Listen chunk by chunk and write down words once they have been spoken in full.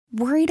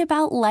Worried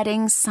about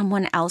letting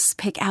someone else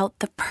pick out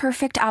the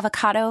perfect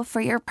avocado for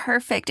your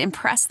perfect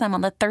impress them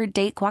on the third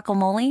date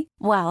guacamole?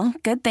 Well,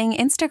 good thing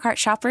Instacart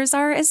shoppers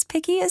are as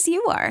picky as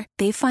you are.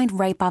 They find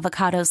ripe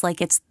avocados like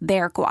it's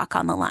their guac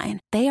on the line.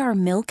 They are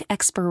milk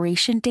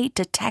expiration date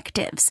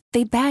detectives.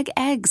 They bag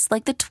eggs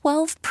like the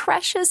 12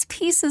 precious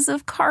pieces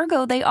of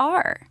cargo they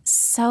are.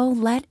 So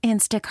let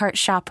Instacart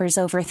shoppers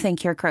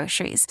overthink your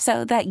groceries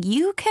so that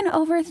you can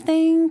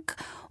overthink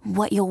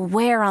what you'll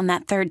wear on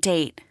that third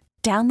date.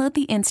 Download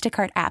the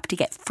Instacart app to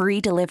get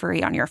free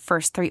delivery on your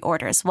first 3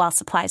 orders while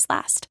supplies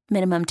last.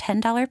 Minimum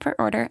 $10 per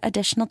order.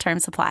 Additional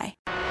terms apply.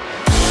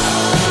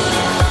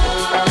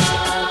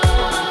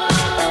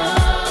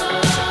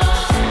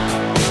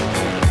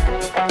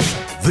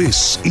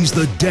 This is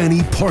the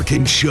Danny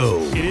Parkins Show.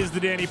 It is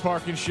the Danny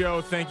Parkins Show.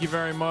 Thank you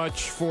very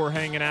much for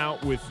hanging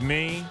out with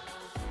me.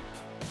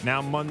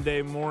 Now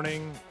Monday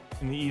morning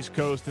in the East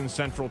Coast and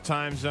Central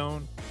Time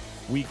Zone.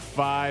 Week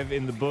 5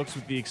 in the books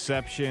with the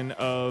exception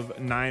of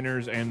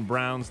Niners and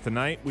Browns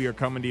tonight. We are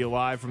coming to you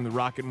live from the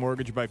Rocket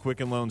Mortgage by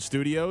Quicken Loan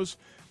Studios.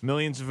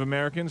 Millions of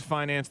Americans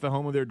finance the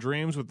home of their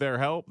dreams with their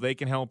help. They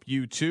can help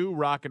you too.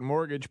 Rocket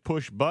Mortgage,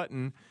 push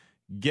button,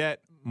 get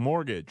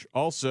mortgage.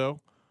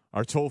 Also,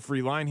 our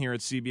toll-free line here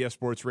at CBS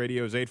Sports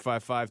Radio is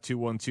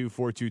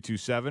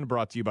 855-212-4227,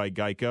 brought to you by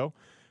Geico.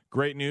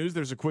 Great news.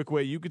 There's a quick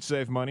way you could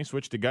save money.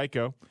 Switch to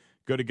Geico.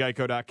 Go to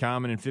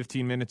geico.com, and in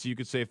 15 minutes, you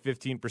could save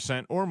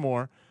 15% or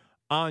more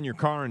on your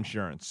car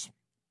insurance.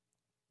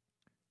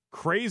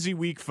 Crazy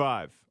week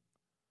 5.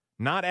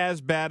 Not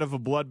as bad of a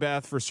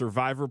bloodbath for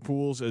survivor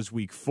pools as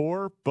week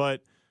 4,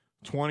 but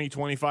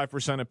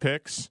 20-25% of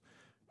picks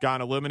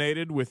got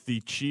eliminated with the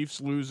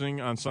Chiefs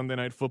losing on Sunday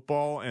Night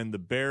Football and the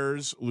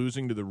Bears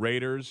losing to the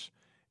Raiders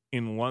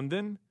in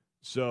London.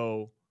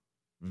 So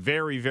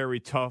very, very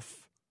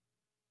tough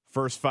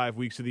first 5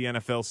 weeks of the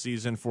NFL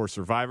season for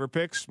survivor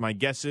picks. My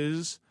guess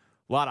is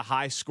a lot of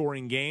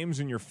high-scoring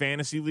games in your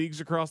fantasy leagues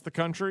across the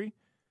country.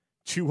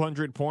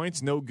 200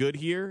 points, no good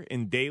here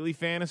in daily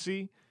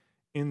fantasy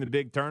in the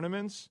big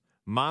tournaments.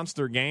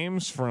 Monster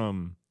games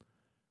from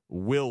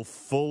Will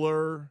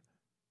Fuller,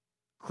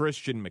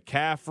 Christian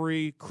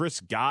McCaffrey,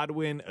 Chris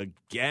Godwin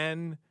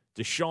again,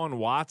 Deshaun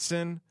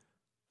Watson,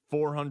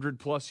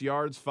 400-plus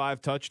yards, 5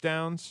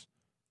 touchdowns.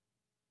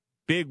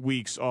 Big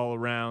weeks all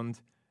around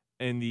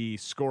in the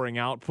scoring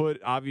output.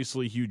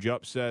 Obviously, huge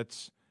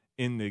upsets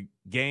in the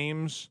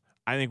games.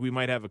 I think we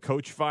might have a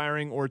coach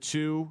firing or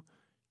two.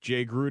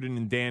 Jay Gruden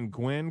and Dan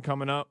Quinn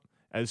coming up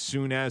as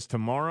soon as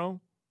tomorrow.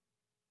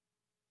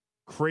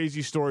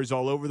 Crazy stories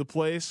all over the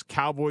place.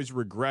 Cowboys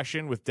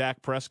regression with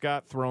Dak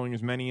Prescott throwing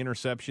as many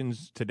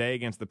interceptions today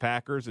against the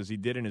Packers as he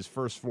did in his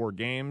first 4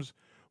 games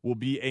will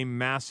be a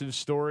massive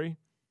story.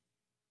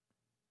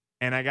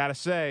 And I got to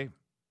say,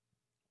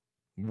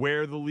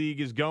 where the league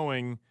is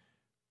going,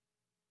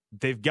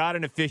 they've got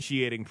an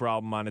officiating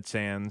problem on its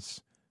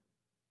hands,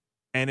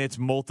 and it's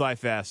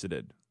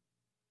multifaceted.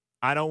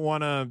 I don't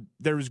want to –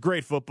 there was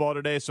great football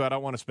today, so I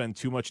don't want to spend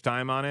too much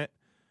time on it.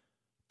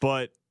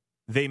 But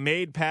they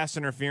made pass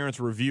interference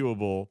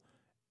reviewable,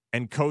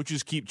 and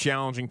coaches keep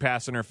challenging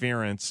pass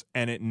interference,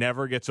 and it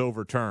never gets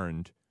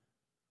overturned.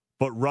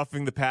 But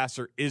roughing the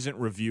passer isn't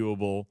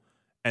reviewable,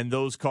 and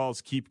those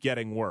calls keep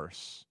getting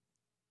worse.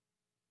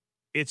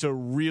 It's a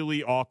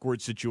really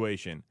awkward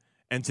situation.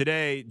 And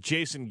today,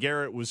 Jason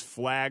Garrett was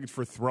flagged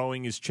for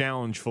throwing his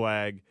challenge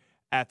flag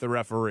at the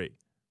referee.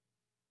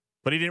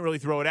 But he didn't really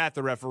throw it at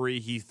the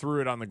referee. He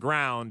threw it on the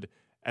ground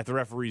at the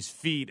referee's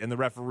feet, and the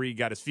referee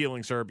got his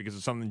feelings hurt because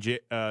of something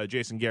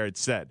Jason Garrett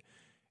said.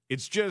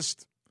 It's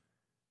just,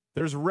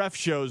 there's ref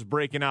shows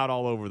breaking out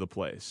all over the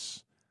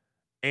place.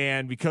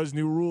 And because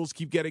new rules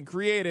keep getting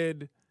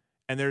created,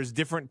 and there's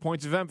different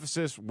points of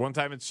emphasis, one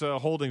time it's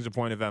holding's a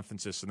point of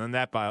emphasis, and then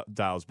that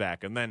dials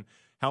back. And then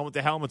helmet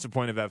to helmet's a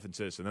point of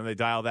emphasis, and then they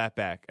dial that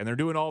back. And they're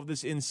doing all of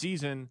this in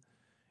season.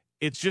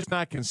 It's just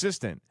not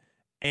consistent.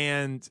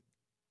 And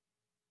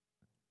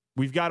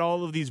we've got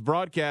all of these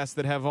broadcasts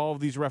that have all of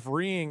these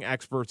refereeing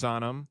experts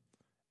on them.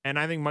 And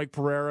I think Mike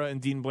Pereira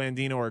and Dean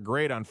Blandino are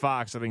great on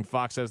Fox. I think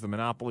Fox has the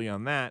monopoly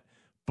on that.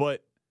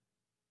 But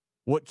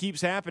what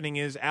keeps happening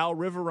is Al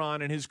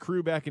Riveron and his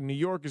crew back in New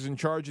York is in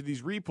charge of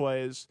these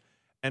replays,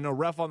 and a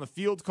ref on the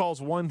field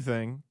calls one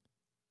thing.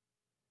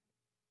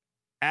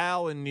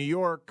 Al in New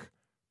York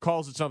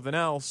calls it something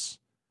else.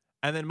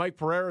 And then Mike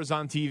Pereira is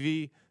on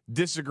TV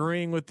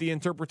disagreeing with the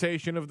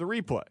interpretation of the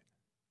replay.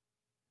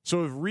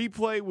 So if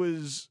replay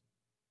was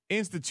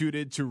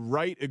instituted to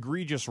right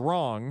egregious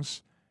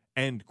wrongs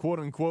and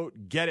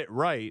quote-unquote get it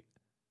right,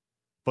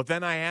 but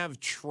then I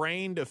have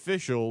trained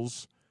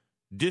officials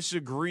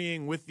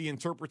disagreeing with the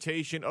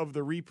interpretation of the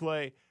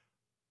replay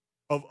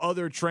of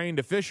other trained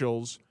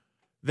officials,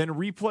 then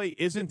replay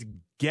isn't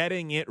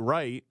getting it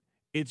right.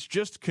 It's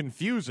just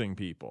confusing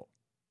people.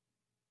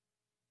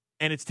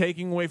 And it's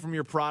taking away from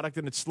your product,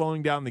 and it's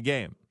slowing down the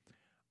game.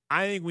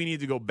 I think we need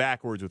to go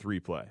backwards with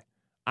replay.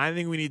 I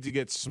think we need to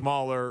get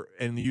smaller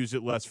and use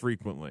it less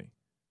frequently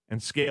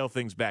and scale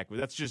things back. But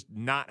that's just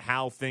not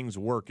how things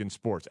work in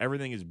sports.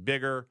 Everything is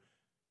bigger,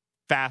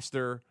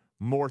 faster,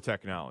 more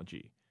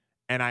technology.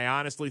 And I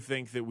honestly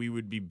think that we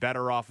would be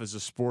better off as a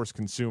sports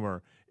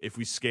consumer if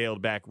we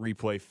scaled back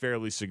replay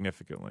fairly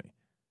significantly.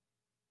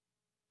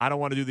 I don't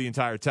want to do the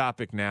entire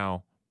topic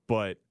now,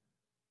 but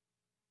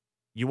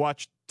you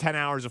watch 10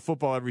 hours of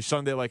football every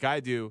Sunday like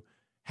I do,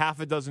 half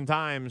a dozen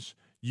times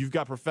you've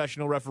got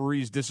professional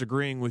referees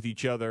disagreeing with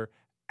each other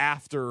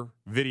after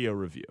video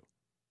review.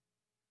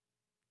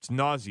 It's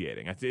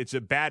nauseating. It's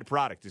a bad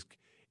product.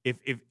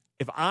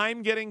 If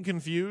I'm getting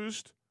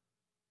confused,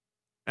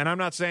 and I'm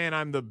not saying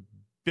I'm the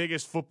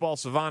biggest football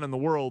savant in the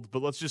world,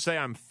 but let's just say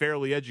I'm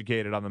fairly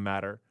educated on the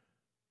matter.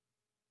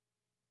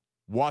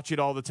 Watch it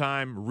all the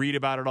time, read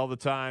about it all the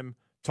time,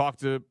 talk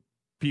to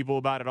people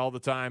about it all the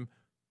time.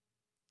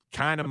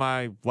 Kind of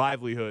my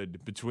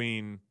livelihood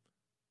between,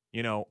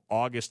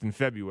 August and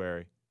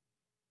February.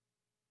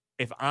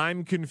 If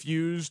I'm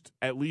confused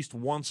at least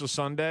once a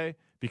Sunday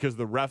because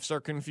the refs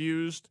are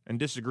confused and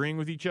disagreeing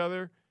with each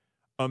other,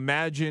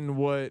 imagine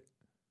what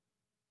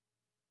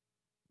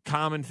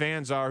common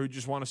fans are who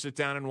just want to sit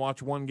down and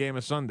watch one game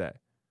a Sunday.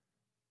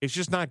 It's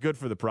just not good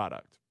for the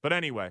product. But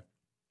anyway,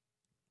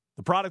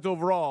 the product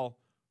overall,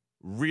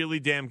 really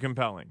damn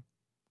compelling.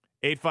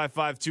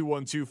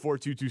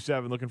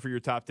 855-212-4227, looking for your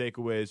top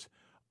takeaways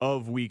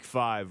of Week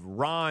 5.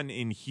 Ron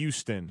in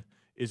Houston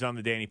is on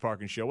the Danny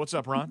Parkins Show. What's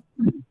up, Ron?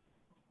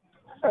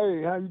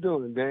 Hey, how you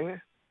doing,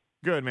 Dan?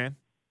 Good, man.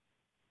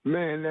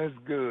 Man, that's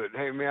good.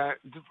 Hey, man,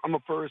 I'm a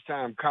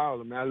first-time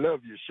caller, man. I love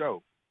your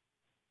show.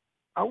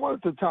 I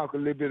wanted to talk a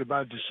little bit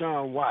about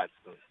Deshaun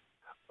Watson.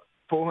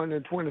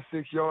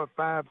 426 yards,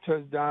 5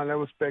 touchdowns. That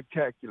was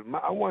spectacular.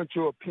 I want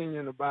your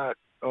opinion about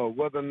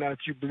whether or not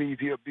you believe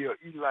he'll be an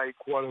elite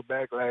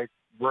quarterback like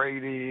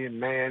Brady and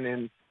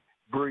Manning,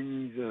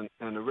 Breeze,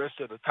 and the rest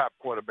of the top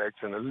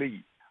quarterbacks in the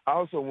league. I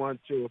also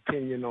want your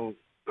opinion on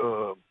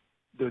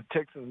the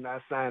Texans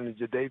not signing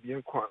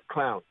Jadeveon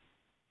Clowney.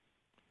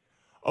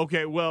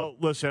 Okay, well,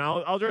 listen,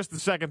 I'll address the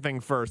second thing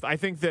first. I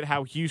think that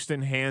how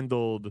Houston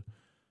handled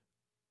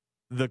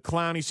the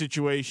Clowney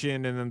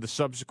situation and then the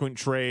subsequent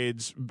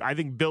trades, I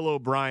think Bill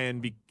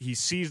O'Brien, he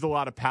seized a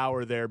lot of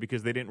power there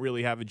because they didn't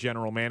really have a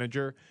general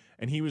manager,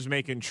 and he was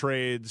making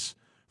trades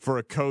for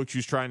a coach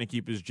who's trying to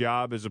keep his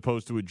job as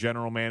opposed to a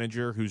general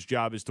manager whose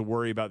job is to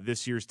worry about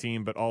this year's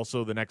team but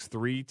also the next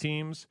 3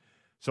 teams.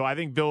 So I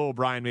think Bill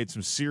O'Brien made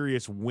some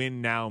serious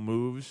win-now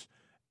moves,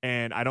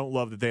 and I don't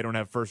love that they don't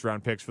have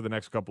first-round picks for the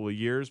next couple of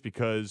years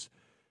because,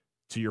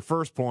 to your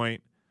first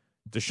point,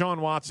 Deshaun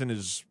Watson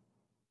is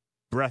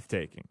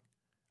breathtaking.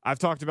 I've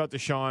talked about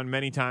Deshaun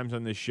many times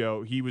on this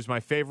show. He was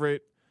my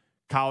favorite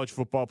college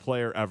football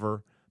player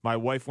ever. My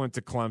wife went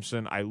to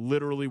Clemson. I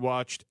literally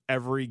watched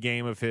every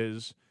game of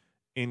his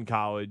in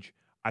college.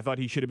 I thought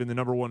he should have been the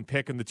number 1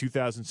 pick in the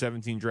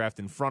 2017 draft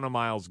in front of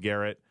Myles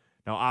Garrett.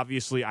 Now,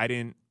 obviously, I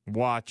didn't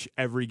watch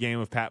every game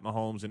of Pat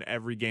Mahomes and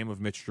every game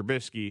of Mitch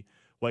Trubisky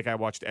like I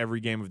watched every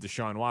game of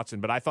Deshaun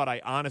Watson, but I thought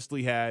I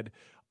honestly had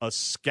a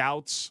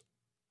scout's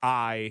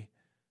eye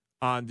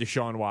on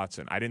Deshaun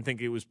Watson. I didn't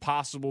think it was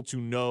possible to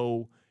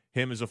know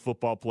him as a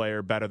football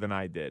player better than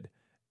I did,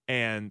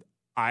 and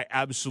I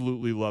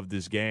absolutely loved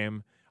his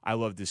game. I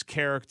loved his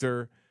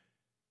character.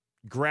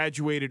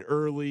 Graduated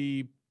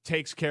early,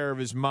 takes care of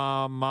his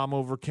mom. Mom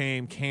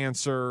overcame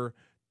cancer,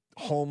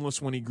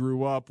 homeless when he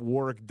grew up,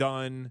 work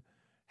done.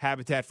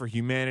 Habitat for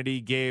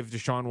Humanity gave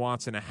Deshaun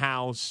Watson a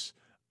house,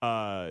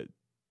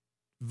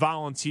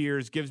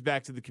 volunteers, gives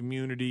back to the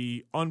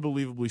community,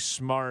 unbelievably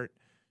smart.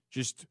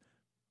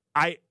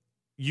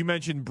 You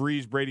mentioned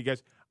Breeze, Brady,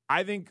 guys.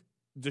 I think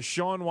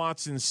Deshaun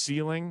Watson's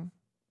ceiling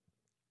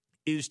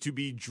is to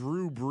be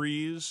Drew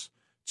Brees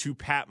to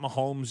Pat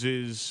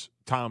Mahomes'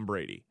 Tom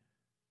Brady.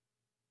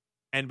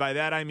 And by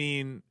that I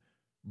mean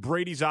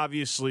Brady's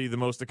obviously the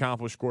most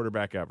accomplished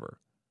quarterback ever.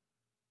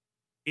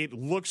 It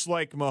looks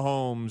like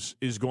Mahomes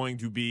is going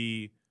to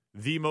be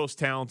the most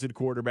talented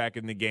quarterback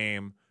in the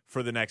game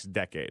for the next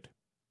decade.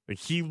 Like,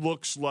 he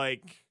looks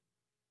like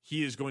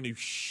he is going to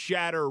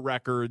shatter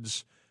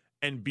records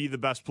and be the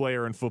best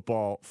player in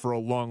football for a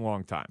long,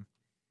 long time.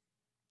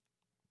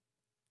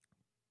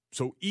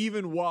 So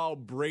even while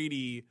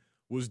Brady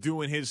was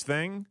doing his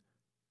thing,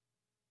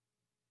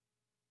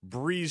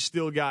 Breeze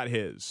still got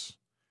his.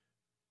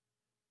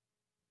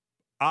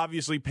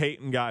 Obviously,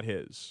 Peyton got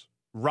his.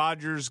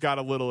 Rodgers got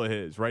a little of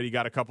his, right? He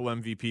got a couple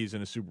MVPs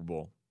in a Super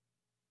Bowl.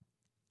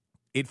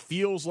 It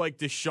feels like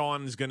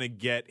Deshaun is going to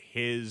get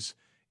his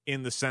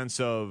in the sense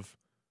of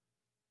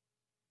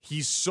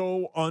he's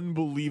so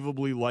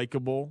unbelievably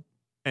likable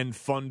and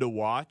fun to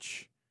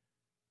watch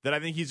that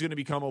I think he's going to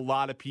become a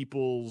lot of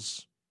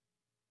people's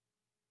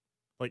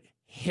like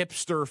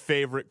hipster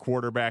favorite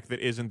quarterback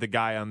that isn't the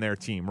guy on their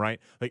team, right?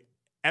 Like,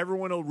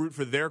 everyone will root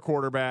for their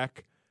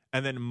quarterback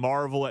and then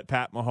marvel at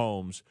Pat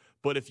Mahomes.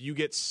 But if you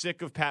get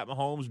sick of Pat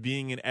Mahomes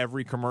being in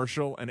every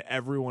commercial and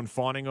everyone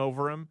fawning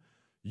over him,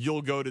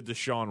 you'll go to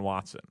Deshaun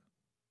Watson.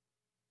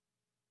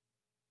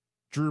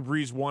 Drew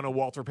Brees won a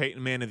Walter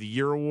Payton Man of the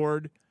Year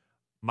award.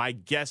 My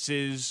guess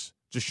is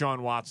Deshaun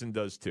Watson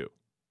does too.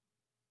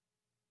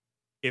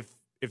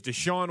 if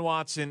Deshaun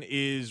Watson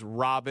is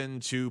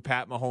Robin to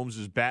Pat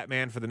Mahomes'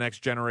 Batman for the next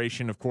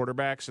generation of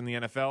quarterbacks in the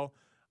NFL,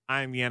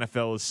 I think the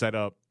NFL is set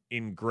up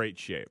in great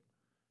shape.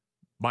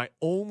 My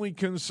only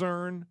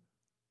concern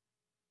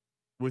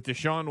with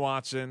Deshaun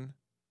Watson,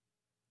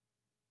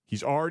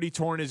 he's already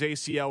torn his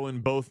ACL in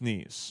both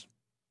knees.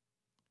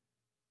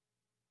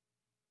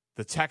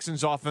 The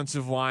Texans'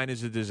 offensive line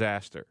is a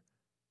disaster.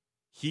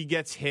 He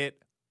gets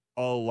hit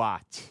a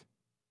lot.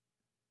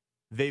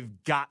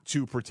 They've got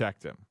to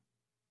protect him.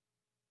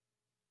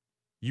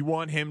 You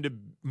want him to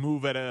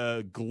move at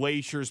a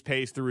glacier's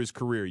pace through his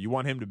career. You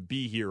want him to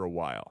be here a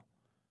while.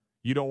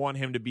 You don't want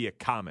him to be a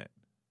comet,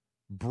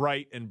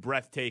 bright and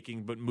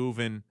breathtaking, but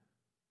moving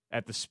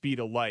at the speed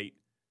of light,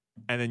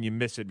 and then you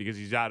miss it because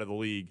he's out of the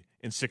league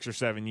in 6 or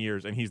 7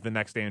 years, and he's the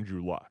next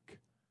Andrew Luck.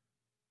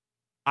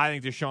 I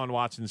think Deshaun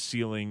Watson's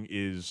ceiling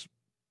is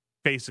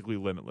basically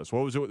limitless.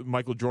 What was it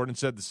Michael Jordan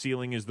said? The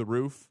ceiling is the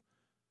roof.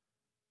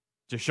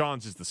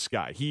 Deshaun's is the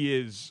sky. He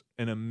is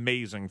an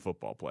amazing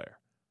football player.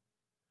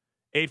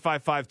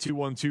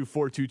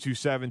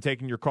 855-212-4227,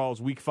 taking your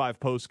calls, Week 5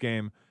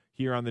 postgame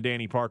here on the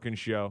Danny Parkins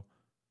Show.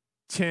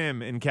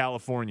 Tim in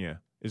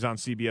California is on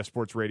CBS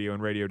Sports Radio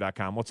and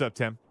radio.com. What's up,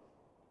 Tim?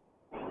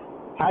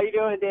 How you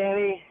doing,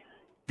 Danny?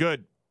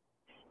 Good.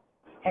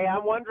 Hey,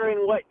 I'm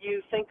wondering what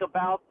you think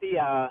about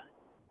the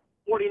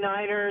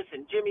 49ers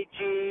and Jimmy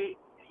G.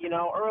 You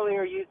know,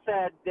 earlier you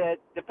said that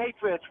the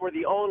Patriots were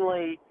the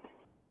only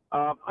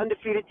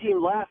undefeated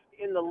team left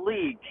in the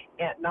league,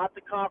 and not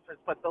the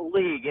conference, but the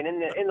league. And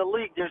in the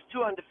league, there's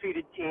 2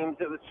 undefeated teams.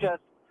 It was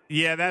just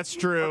that's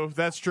true.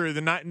 That's true.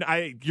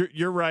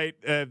 You're right.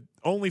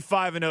 Only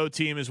 5-0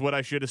 team is what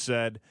I should have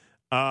said.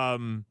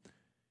 In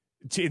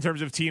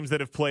terms of teams that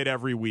have played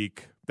every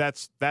week,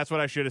 that's what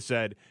I should have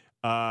said.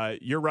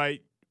 You're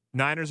right.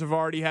 Niners have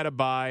already had a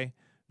bye.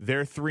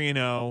 They're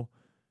 3-0.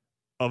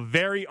 A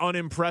very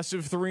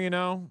unimpressive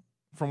 3-0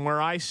 from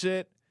where I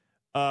sit.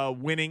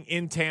 Winning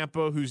in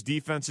Tampa, whose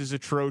defense is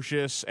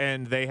atrocious,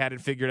 and they hadn't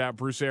figured out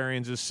Bruce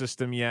Arians'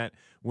 system yet.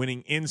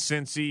 Winning in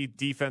Cincy,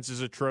 defense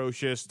is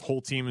atrocious,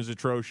 whole team is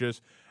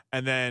atrocious.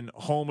 And then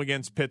home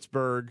against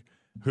Pittsburgh,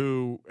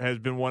 who has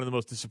been one of the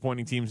most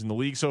disappointing teams in the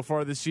league so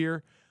far this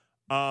year.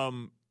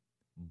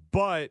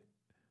 But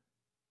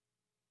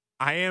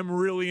I am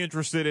really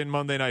interested in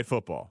Monday Night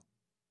Football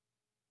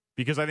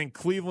because I think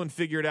Cleveland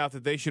figured out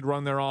that they should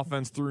run their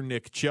offense through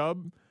Nick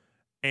Chubb.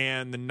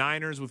 And the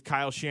Niners with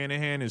Kyle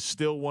Shanahan is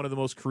still one of the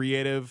most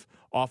creative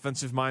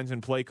offensive minds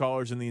and play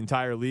callers in the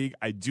entire league.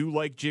 I do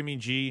like Jimmy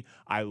G.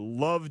 I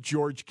love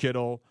George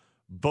Kittle.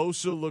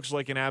 Bosa looks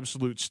like an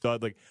absolute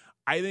stud.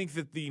 I think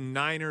that the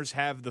Niners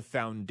have the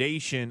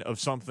foundation of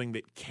something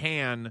that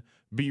can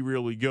be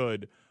really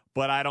good,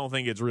 but I don't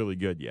think it's really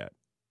good yet.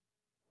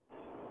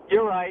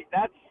 You're right.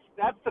 That's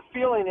the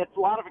feeling. It's a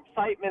lot of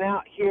excitement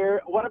out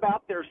here. What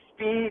about their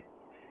speed?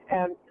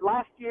 And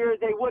last year,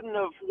 they wouldn't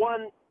have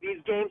won these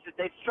games that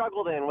they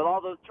struggled in with all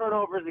those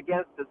turnovers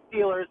against the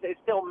Steelers. They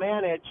still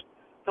managed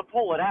to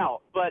pull it out.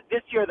 But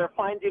this year, they're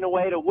finding a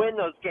way to win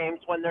those games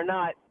when they're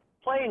not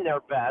playing their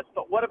best.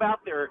 But what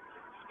about their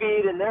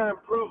speed and their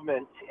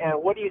improvement?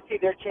 And what do you see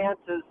their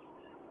chances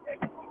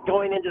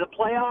going into the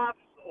playoffs,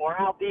 or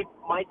how deep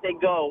might they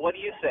go? What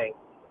do you think?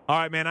 All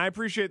right, man, I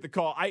appreciate the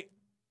call.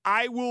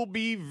 I will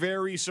be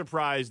very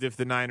surprised if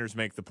the Niners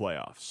make the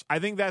playoffs. I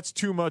think that's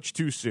too much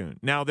too soon.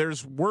 Now,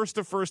 there's worst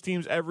of first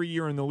teams every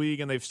year in the league,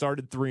 and they've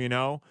started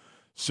 3-0,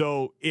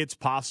 so it's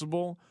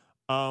possible.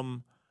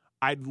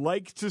 I'd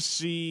like to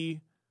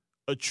see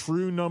a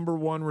true number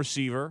one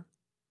receiver.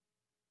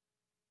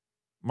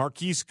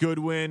 Marquise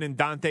Goodwin and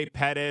Dante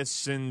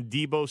Pettis and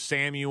Deebo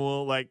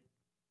Samuel,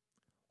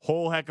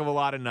 whole heck of a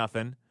lot of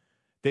nothing.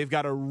 They've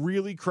got a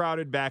really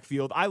crowded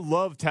backfield. I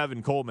love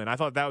Tevin Coleman. I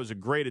thought that was a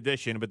great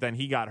addition, but then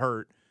he got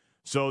hurt.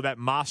 So that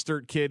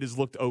Mostert kid has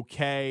looked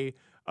okay.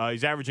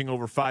 He's averaging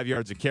over 5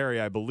 yards a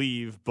carry, I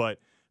believe, but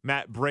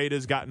Matt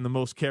Breida's gotten the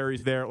most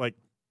carries there.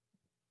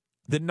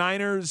 The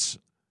Niners,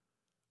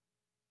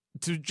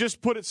 to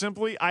just put it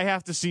simply, I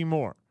have to see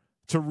more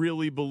to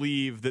really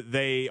believe that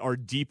they are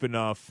deep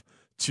enough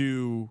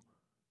to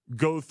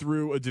go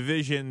through a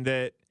division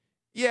that,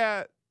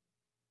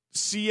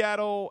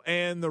 Seattle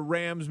and the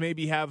Rams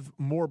maybe have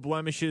more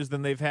blemishes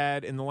than they've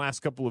had in the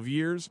last couple of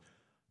years,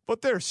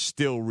 but they're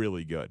still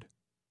really good.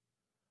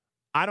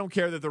 I don't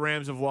care that the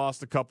Rams have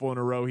lost a couple in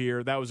a row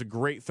here. That was a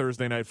great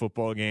Thursday night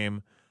football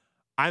game.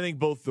 I think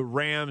both the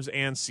Rams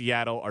and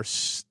Seattle are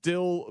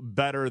still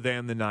better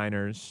than the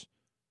Niners.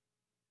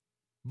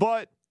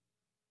 But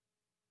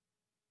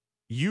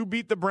you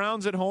beat the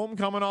Browns at home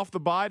coming off the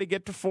bye to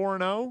get to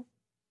 4-0.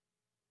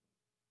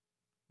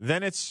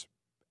 Then it's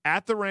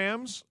at the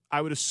Rams.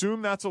 I would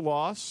assume that's a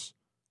loss.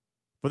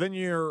 But then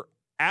you're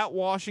at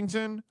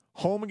Washington,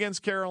 home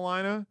against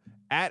Carolina,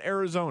 at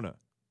Arizona.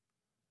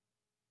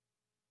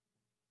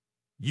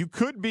 You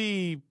could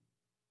be,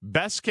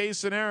 best case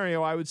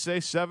scenario, I would say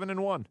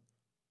 7-1.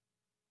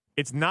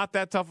 It's not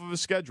that tough of a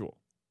schedule.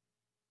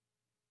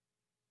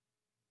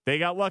 They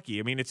got lucky.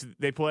 I mean,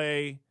 they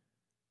play,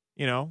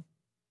 you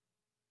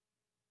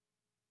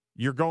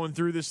you're going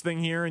through this thing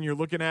here and you're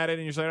looking at it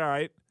and you're saying, all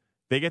right,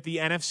 they get the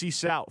NFC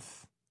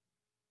South.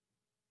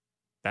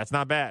 That's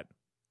not bad.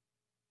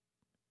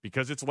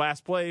 Because it's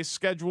last place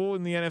schedule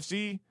in the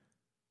NFC,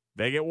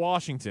 they get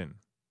Washington.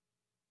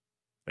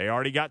 They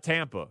already got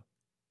Tampa.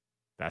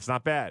 That's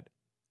not bad.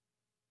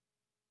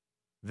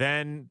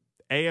 Then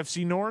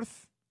AFC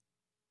North,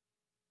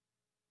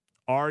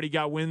 already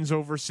got wins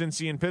over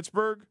Cincy and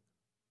Pittsburgh.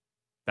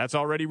 That's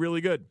already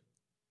really good.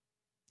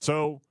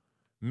 So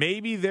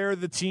maybe they're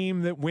the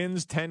team that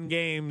wins 10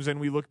 games and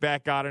we look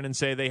back on it and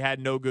say they had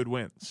no good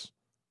wins.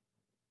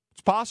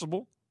 It's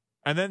possible.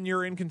 And then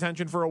you're in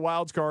contention for a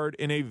wild card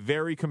in a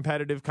very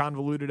competitive,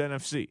 convoluted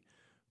NFC.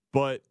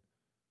 But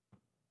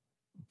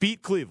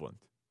beat Cleveland.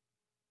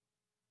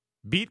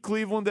 Beat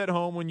Cleveland at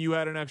home when you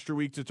had an extra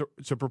week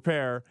to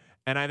prepare,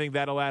 and I think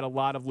that'll add a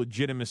lot of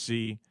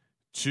legitimacy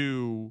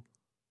to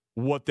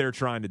what they're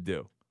trying to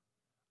do.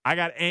 I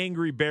got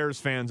angry Bears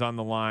fans on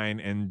the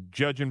line, and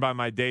judging by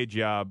my day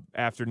job,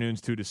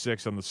 afternoons 2 to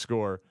 6 on the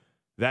Score,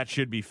 that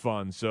should be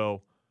fun.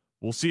 So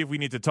we'll see if we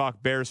need to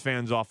talk Bears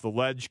fans off the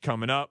ledge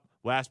coming up.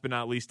 Last but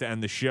not least, to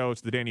end the show,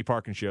 it's the Danny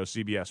Parkins Show,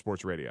 CBS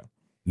Sports Radio.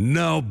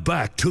 Now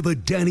back to the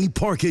Danny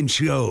Parkins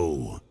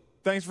Show.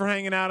 Thanks for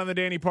hanging out on the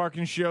Danny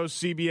Parkins Show,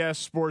 CBS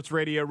Sports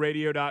Radio,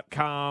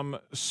 radio.com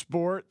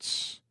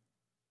sports.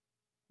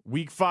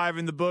 Week 5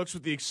 in the books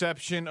with the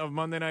exception of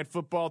Monday Night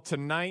Football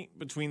tonight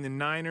between the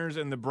Niners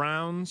and the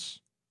Browns.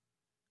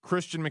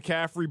 Christian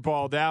McCaffrey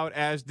balled out,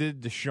 as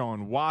did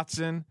Deshaun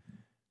Watson.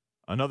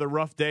 Another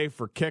rough day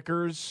for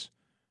kickers.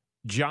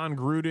 John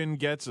Gruden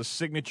gets a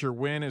signature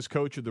win as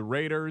coach of the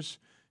Raiders.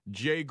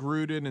 Jay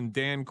Gruden and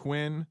Dan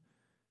Quinn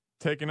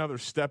take another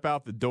step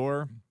out the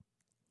door.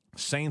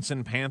 Saints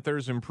and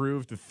Panthers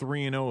improved to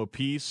 3-0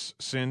 apiece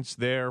since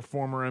their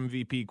former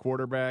MVP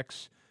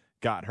quarterbacks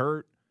got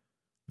hurt.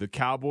 The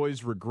Cowboys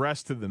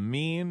regressed to the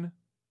mean.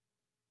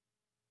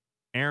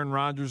 Aaron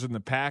Rodgers and the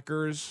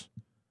Packers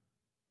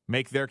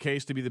make their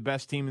case to be the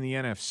best team in the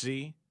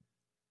NFC.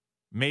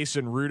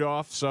 Mason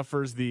Rudolph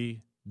suffers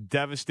the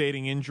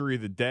devastating injury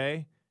of the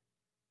day.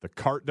 The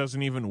cart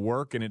doesn't even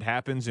work, and it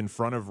happens in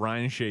front of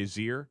Ryan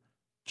Shazier.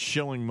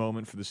 Chilling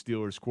moment for the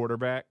Steelers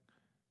quarterback.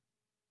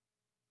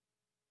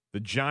 The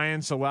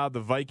Giants allowed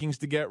the Vikings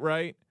to get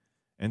right,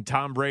 and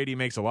Tom Brady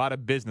makes a lot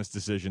of business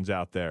decisions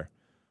out there.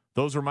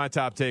 Those were my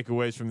top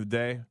takeaways from the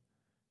day.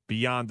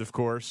 Beyond, of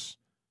course,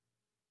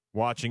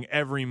 watching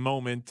every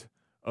moment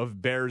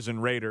of Bears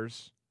and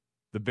Raiders.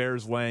 The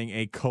Bears laying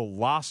a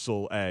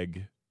colossal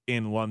egg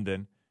in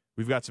London.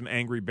 We've got some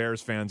angry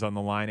Bears fans on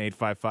the line,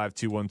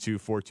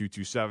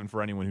 855-212-4227.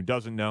 For anyone who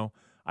doesn't know,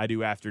 I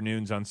do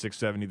afternoons on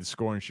 670 The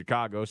Score in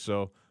Chicago,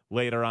 so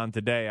later on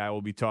today I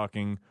will be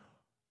talking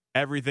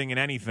everything and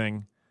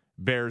anything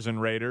Bears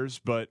and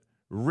Raiders, but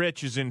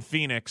Rich is in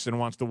Phoenix and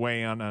wants to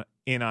weigh in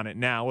on it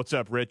now. What's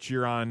up, Rich?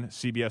 You're on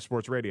CBS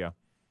Sports Radio.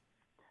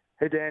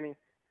 Hey, Danny.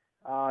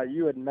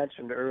 You had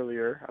mentioned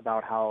earlier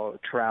about how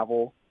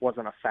travel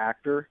wasn't a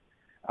factor.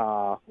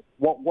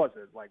 What was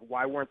it? Like,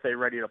 why weren't they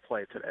ready to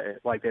play today?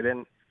 Like,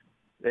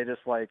 they just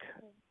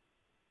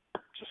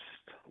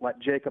let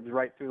Jacobs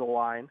right through the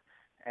line.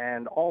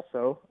 And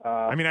also,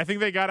 I think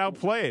they got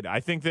outplayed. I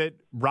think that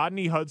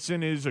Rodney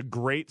Hudson is a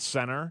great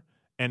center,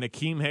 and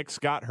Akeem Hicks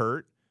got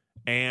hurt,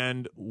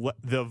 and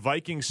the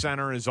Viking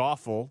center is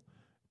awful.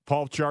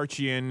 Paul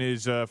Charchian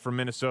is from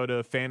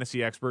Minnesota,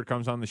 fantasy expert,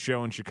 comes on the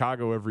show in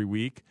Chicago every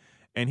week,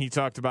 and he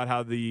talked about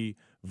how the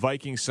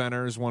Viking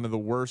center is one of the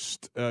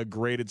worst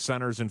graded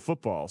centers in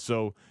football.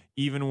 So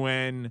even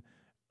when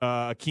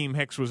Akeem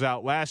Hicks was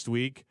out last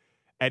week,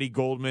 Eddie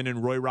Goldman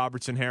and Roy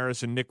Robertson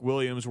Harris and Nick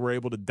Williams were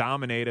able to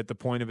dominate at the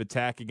point of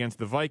attack against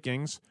the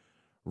Vikings.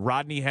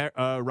 Rodney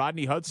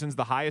Hudson's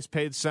the highest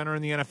paid center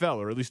in the NFL,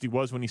 or at least he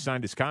was when he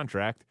signed his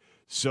contract.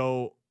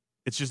 So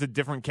it's just a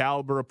different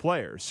caliber of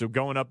players. So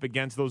going up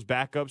against those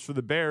backups for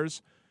the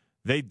Bears,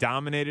 they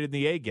dominated in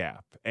the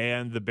A-gap.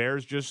 And the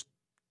Bears just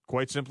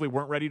quite simply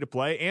weren't ready to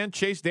play. And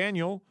Chase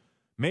Daniel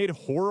made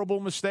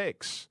horrible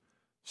mistakes.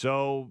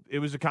 So it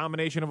was a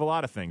combination of a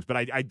lot of things. But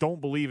I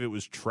don't believe it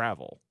was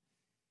travel.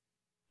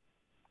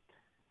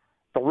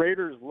 The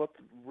Raiders looked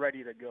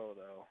ready to go,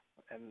 though.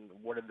 And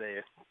what did they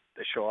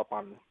show up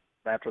on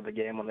after the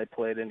game when they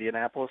played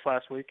Indianapolis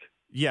last week?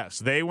 Yes,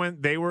 they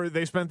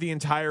spent the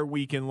entire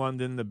week in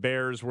London. The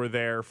Bears were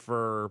there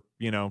for,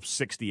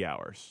 60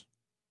 hours.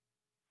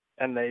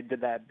 And they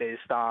did that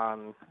based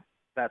on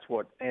that's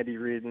what Andy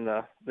Reid and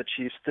the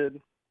Chiefs did.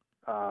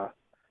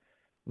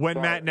 When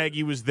Matt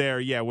Nagy was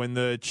there, when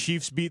the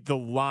Chiefs beat the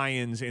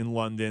Lions in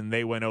London,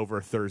 they went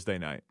over Thursday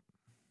night.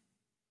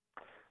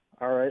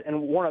 All right,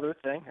 and one other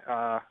thing.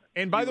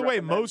 And by the way,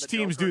 most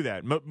teams do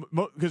that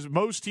because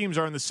most teams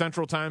are in the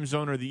Central Time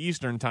Zone or the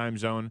Eastern Time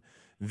Zone.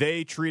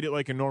 They treat it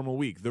like a normal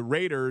week. The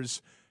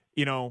Raiders,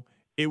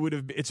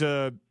 it's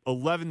a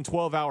 11,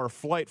 12-hour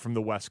flight from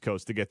the West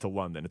Coast to get to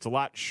London. It's a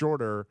lot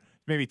shorter,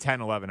 maybe 10,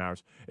 11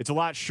 hours. It's a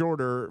lot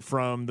shorter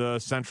from the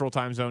Central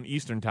Time Zone,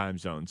 Eastern Time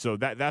Zone. So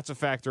that's a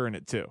factor in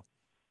it too.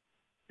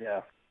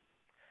 Yeah.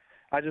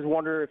 I just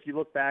wonder if you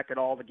look back at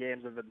all the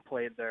games that have been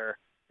played there,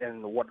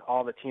 and what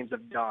all the teams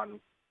have done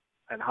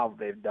and how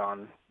they've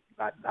done,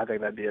 I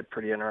think that'd be a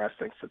pretty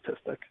interesting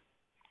statistic.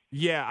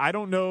 Yeah, I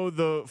don't know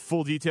the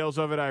full details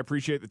of it. I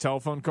appreciate the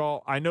telephone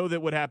call. I know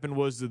that what happened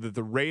was that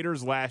the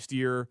Raiders last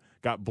year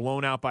got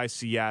blown out by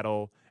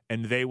Seattle,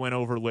 and they went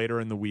over later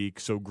in the week,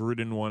 so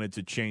Gruden wanted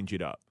to change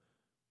it up.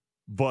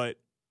 But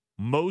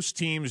most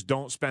teams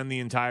don't spend the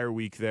entire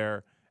week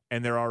there,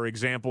 and there are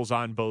examples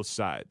on both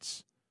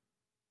sides.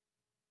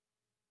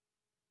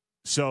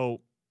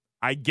 So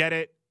I get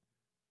it.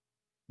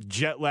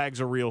 Jet lag's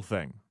a real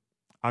thing.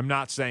 I'm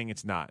not saying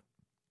it's not.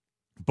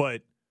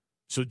 But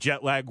so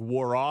jet lag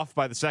wore off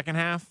by the second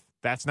half?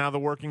 That's now the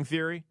working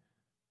theory?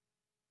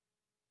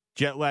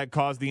 Jet lag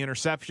caused the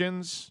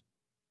interceptions?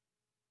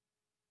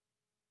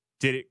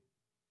 Did it?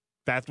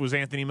 That was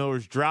Anthony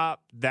Miller's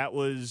drop. That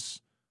was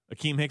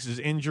Akeem Hicks's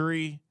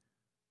injury.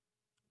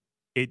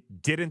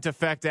 It didn't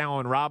affect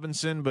Allen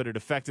Robinson, but it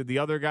affected the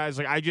other guys.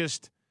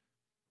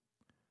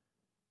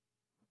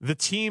 The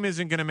team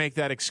isn't going to make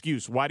that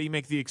excuse. Why do you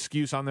make the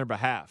excuse on their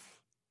behalf?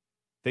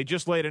 They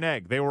just laid an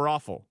egg. They were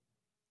awful.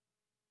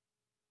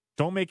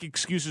 Don't make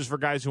excuses for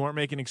guys who aren't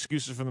making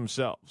excuses for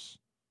themselves.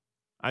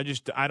 I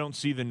don't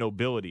see the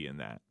nobility in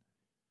that.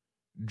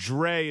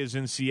 Dre is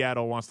in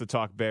Seattle, wants to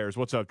talk Bears.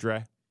 What's up,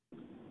 Dre?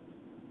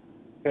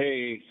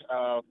 Hey,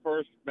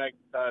 first,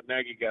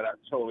 Nagy got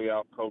totally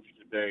out-coached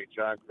today.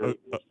 John Gruden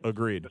was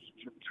Agreed.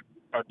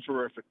 A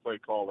terrific play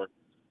caller.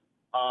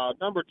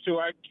 Number two,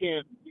 I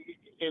can't.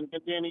 And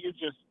Danny, you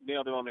just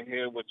nailed it on the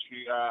head. Which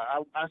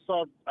I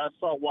saw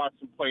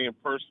Watson play in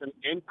person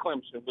in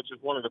Clemson, which is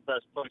one of the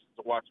best places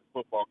to watch a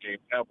football game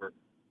ever.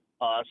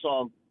 I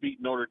saw him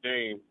beat Notre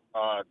Dame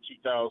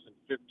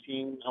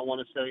 2015, I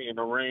want to say, in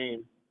the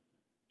rain.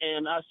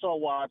 And I saw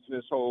Watson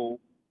his whole,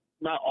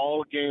 not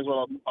all the games,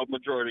 but a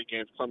majority of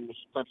games. Clemson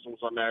was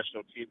on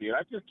national TV. And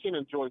I just can't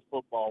enjoy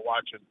football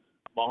watching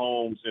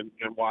Mahomes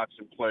and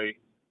Watson play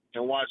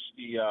and watch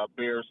the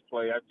Bears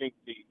play. I think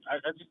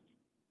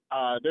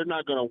they're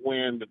not going to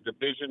win the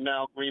division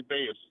now. Green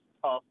Bay is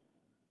tough.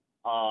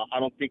 I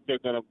don't think they're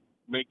going to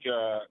make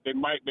they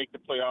might make the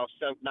playoffs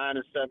 9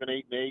 and 7,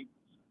 8 and 8.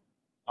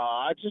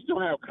 I just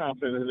don't have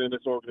confidence in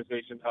this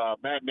organization.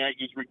 Matt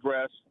Nagy's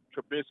regressed.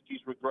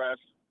 Trubisky's regressed.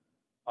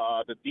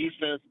 The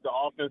defense, the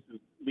offense is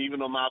leaving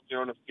them out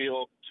there on the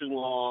field too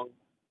long.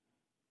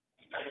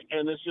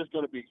 And it's just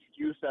going to be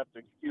excuse after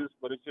excuse,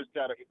 but it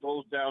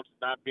goes down to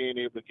not being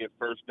able to get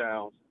first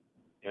downs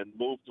and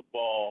move the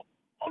ball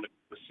on a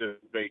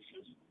consistent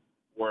basis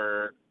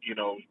where,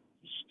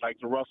 like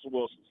the Russell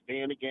Wilson, stay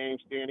in the game,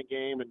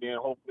 and then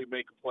hopefully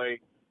make a play.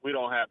 We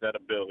don't have that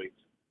ability.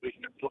 If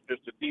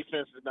the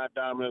defense is not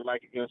dominant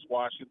like against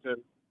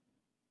Washington,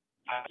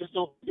 I just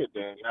don't see it,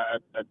 Danny.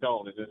 I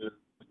don't.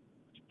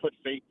 Put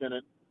faith in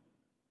it.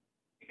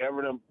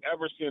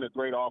 Ever seen a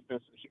great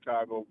offense in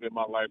Chicago in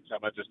my lifetime?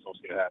 I just don't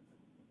see it happening.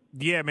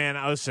 Yeah,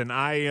 man. Listen,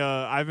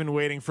 I've been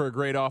waiting for a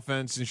great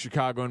offense in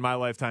Chicago in my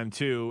lifetime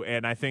too,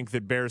 and I think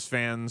that Bears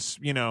fans,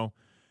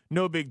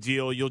 no big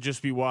deal. You'll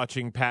just be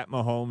watching Pat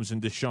Mahomes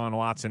and Deshaun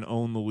Watson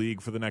own the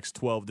league for the next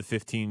 12 to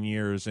 15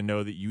 years, and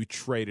know that you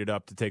traded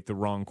up to take the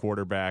wrong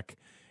quarterback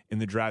in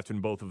the draft when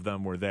both of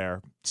them were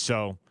there.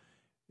 So,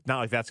 not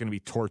like that's going to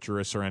be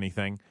torturous or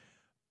anything,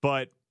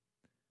 but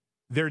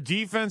their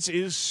defense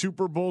is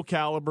Super Bowl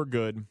caliber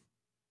good.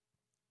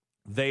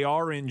 They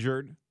are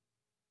injured,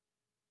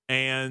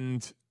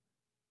 and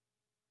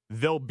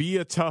they'll be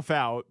a tough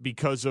out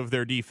because of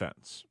their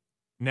defense.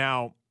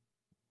 Now,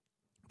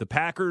 the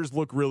Packers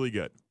look really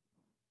good,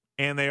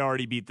 and they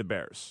already beat the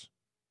Bears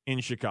in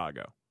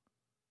Chicago.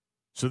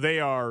 So they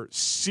are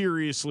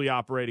seriously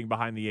operating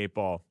behind the eight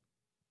ball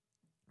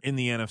in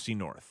the NFC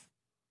North.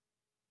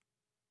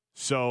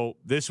 So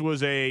this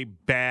was a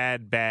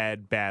bad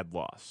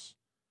loss.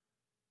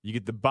 You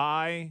get the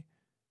bye,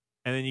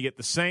 and then you get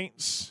the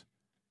Saints.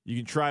 You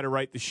can try to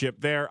right the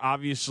ship there.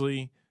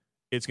 Obviously,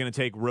 it's going to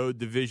take road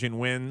division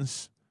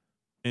wins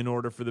in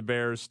order for the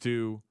Bears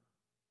to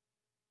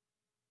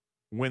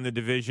win the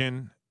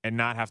division and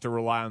not have to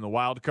rely on the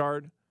wild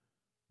card.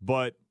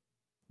 But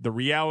the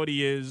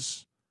reality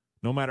is,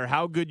 no matter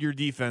how good your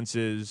defense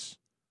is,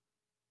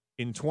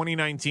 in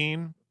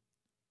 2019,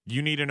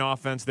 you need an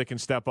offense that can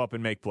step up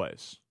and make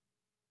plays.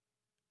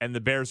 And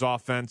the Bears'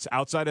 offense,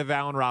 outside of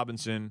Allen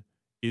Robinson,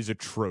 is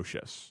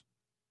atrocious.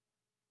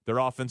 Their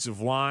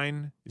offensive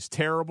line is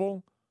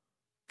terrible.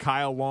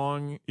 Kyle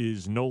Long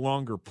is no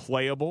longer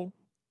playable.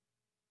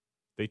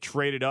 They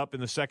traded up in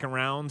the second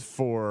round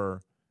for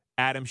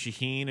Adam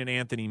Shaheen and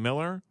Anthony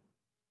Miller.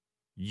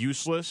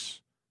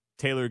 Useless.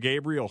 Taylor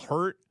Gabriel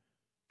hurt.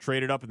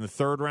 Traded up in the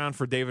third round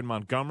for David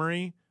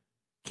Montgomery.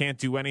 Can't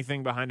do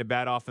anything behind a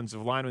bad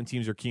offensive line when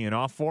teams are keying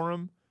off for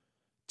him.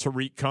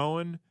 Tariq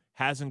Cohen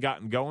hasn't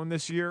gotten going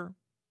this year.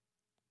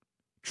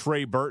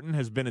 Trey Burton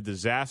has been a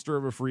disaster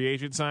of a free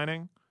agent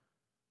signing.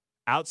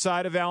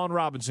 Outside of Allen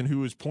Robinson,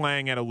 who is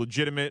playing at a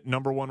legitimate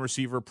number one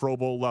receiver Pro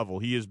Bowl level,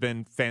 he has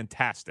been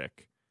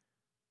fantastic.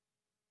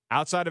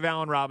 Outside of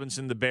Allen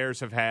Robinson, the Bears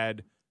have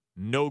had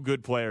no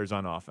good players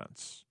on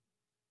offense,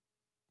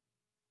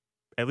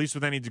 at least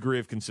with any degree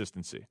of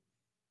consistency.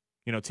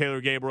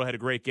 Taylor Gabriel had a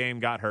great game,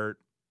 got hurt.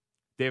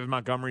 David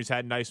Montgomery's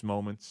had nice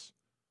moments.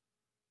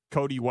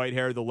 Cody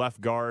Whitehair, the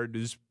left guard,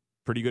 is a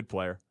pretty good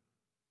player.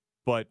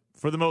 But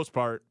for the most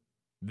part,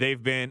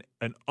 they've been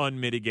an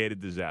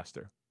unmitigated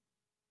disaster.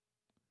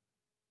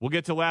 We'll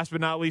get to last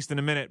but not least in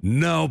a minute.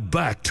 Now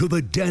back to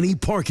the Danny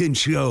Parkins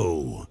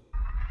Show.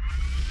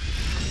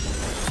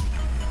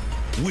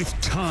 With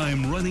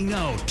time running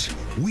out,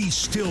 we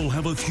still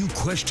have a few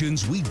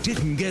questions we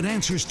didn't get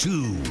answers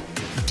to.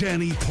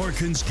 Danny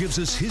Parkins gives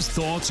us his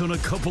thoughts on a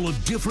couple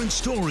of different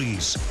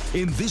stories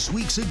in this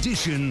week's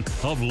edition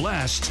of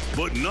Last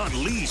But Not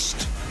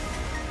Least.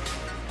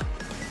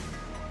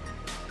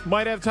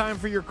 Might have time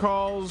for your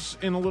calls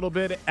in a little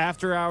bit.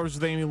 After Hours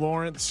with Amy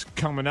Lawrence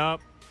coming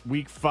up.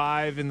 Week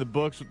 5 in the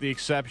books with the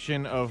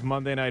exception of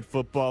Monday Night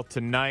Football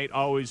tonight.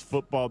 Always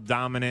football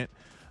dominant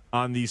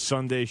on these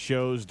Sunday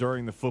shows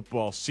during the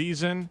football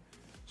season.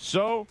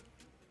 So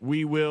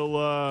we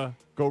will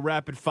go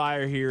rapid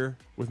fire here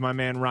with my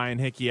man Ryan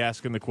Hickey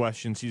asking the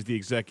questions. He's the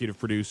executive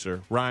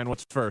producer. Ryan,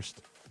 what's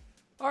first?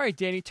 All right,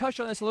 Danny, touched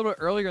on this a little bit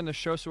earlier in the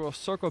show, so we'll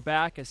circle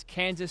back as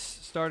Kansas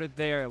started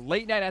their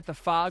late night at the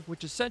Fog,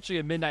 which is essentially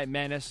a midnight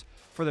madness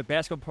for the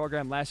basketball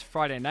program last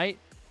Friday night,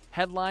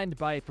 headlined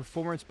by a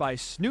performance by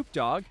Snoop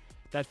Dogg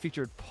that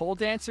featured pole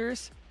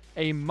dancers,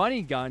 a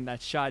money gun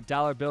that shot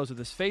dollar bills with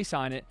his face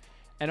on it,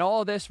 and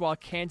all of this while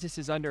Kansas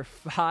is under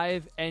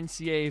 5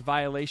 NCAA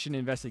violation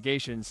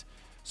investigations.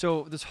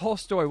 So this whole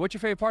story, what's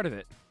your favorite part of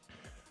it?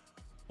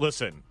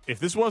 Listen, if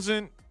this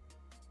wasn't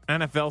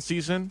NFL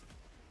season,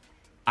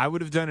 I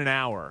would have done an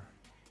hour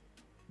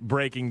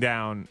breaking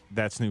down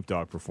that Snoop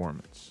Dogg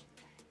performance.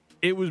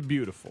 It was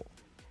beautiful.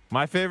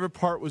 My favorite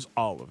part was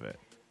all of it.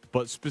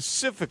 But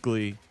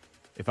specifically,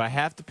 if I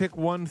have to pick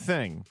one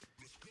thing,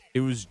 it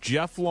was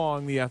Jeff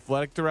Long, the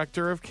athletic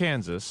director of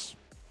Kansas,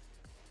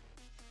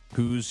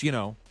 whose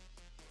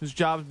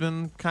job's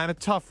been kind of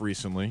tough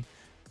recently,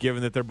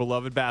 given that their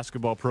beloved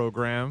basketball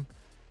program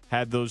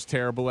had those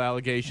terrible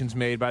allegations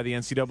made by the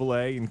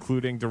NCAA,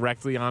 including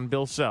directly on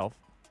Bill Self.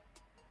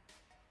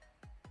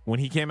 When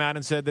he came out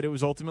and said that it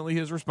was ultimately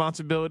his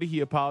responsibility,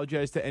 he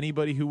apologized to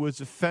anybody who was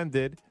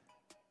offended,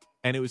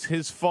 and it was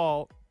his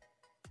fault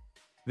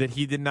that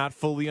he did not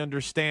fully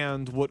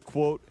understand what,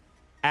 quote,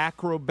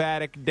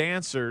 acrobatic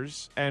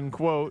dancers, end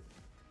quote,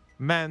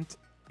 meant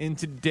in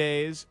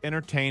today's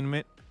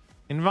entertainment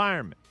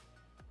environment.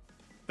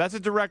 That's a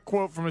direct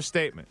quote from a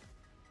statement.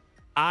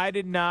 I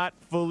did not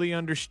fully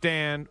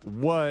understand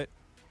what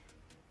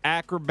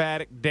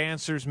acrobatic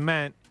dancers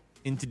meant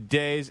in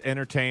today's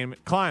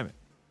entertainment climate.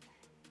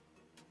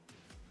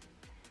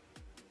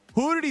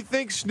 Who did he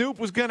think Snoop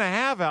was going to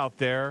have out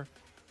there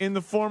in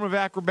the form of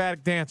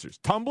acrobatic dancers?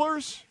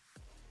 Tumblers?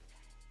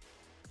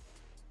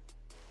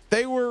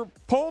 They were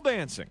pole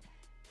dancing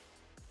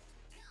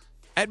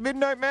at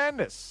Midnight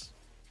Madness,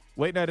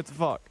 late night at the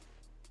Fog.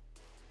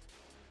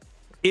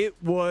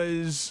 It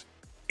was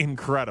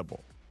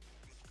incredible.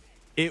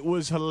 It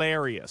was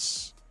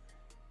hilarious.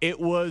 It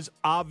was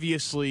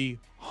obviously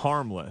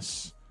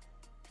harmless,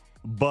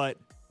 but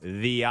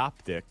the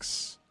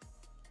optics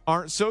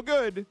aren't so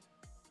good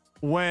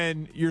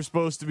when you're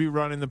supposed to be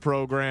running the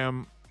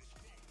program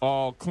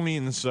all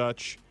clean and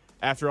such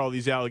after all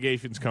these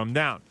allegations come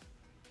down.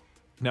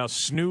 Now,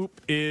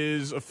 Snoop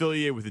is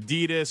affiliated with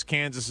Adidas.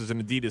 Kansas is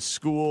an Adidas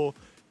school.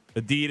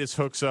 Adidas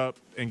hooks up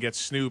and gets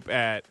Snoop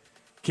at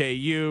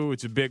KU.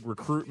 It's a big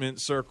recruitment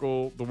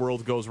circle. The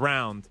world goes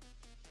round.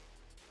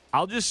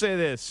 I'll just say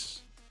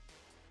this.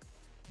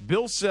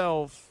 Bill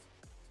Self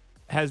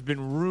has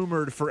been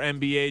rumored for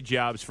NBA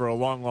jobs for a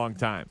long, long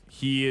time.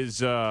 He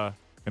is an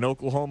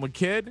Oklahoma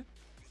kid.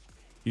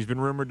 He's been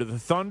rumored to the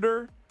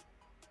Thunder.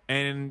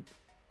 And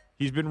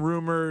he's been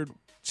rumored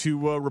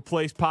to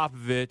replace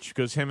Popovich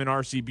because him and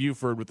R.C.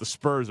 Buford with the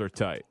Spurs are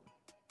tight.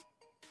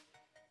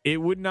 It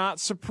would not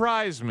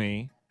surprise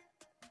me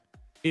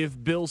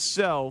if Bill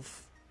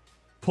Self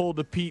pulled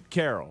a Pete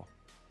Carroll.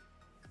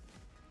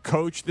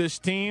 Coach this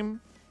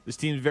team. This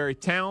team's very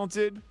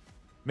talented.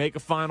 Make a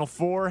Final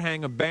Four,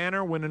 hang a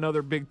banner, win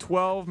another Big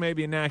 12,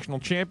 maybe a national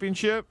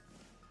championship.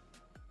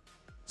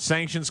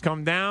 Sanctions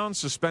come down,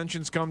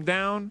 suspensions come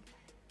down.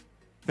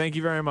 Thank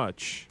you very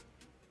much.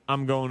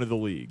 I'm going to the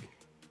league.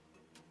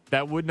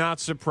 That would not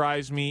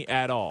surprise me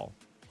at all.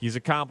 He's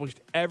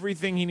accomplished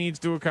everything he needs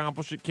to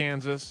accomplish at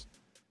Kansas.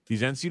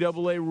 These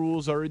NCAA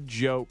rules are a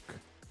joke.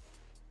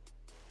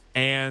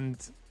 And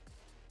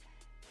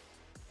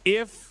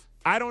if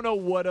I don't know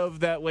what of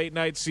that late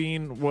night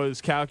scene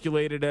was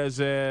calculated as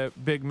a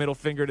big middle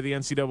finger to the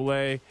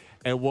NCAA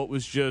and what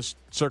was just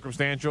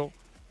circumstantial,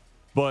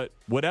 but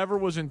whatever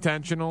was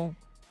intentional,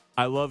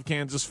 I love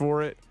Kansas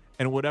for it.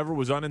 And whatever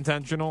was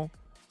unintentional,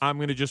 I'm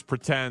going to just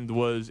pretend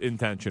was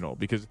intentional,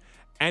 because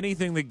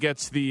anything that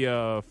gets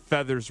the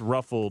feathers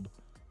ruffled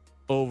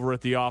over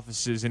at the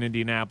offices in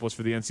Indianapolis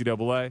for the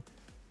NCAA,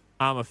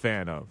 I'm a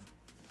fan of.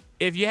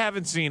 If you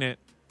haven't seen it,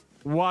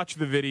 watch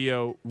the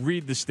video,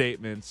 read the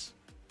statements.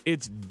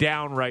 It's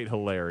downright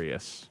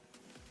hilarious.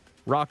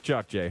 Rock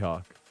Chalk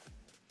Jayhawk.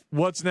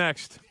 What's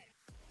next?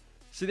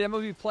 So the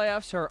MLB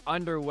playoffs are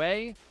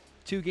underway.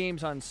 2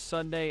 games on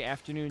Sunday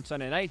afternoon,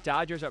 Sunday night.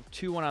 Dodgers up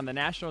 2-1 on the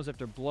Nationals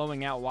after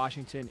blowing out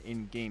Washington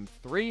in Game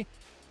 3.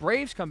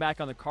 Braves come back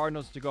on the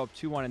Cardinals to go up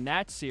 2-1 in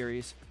that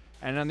series.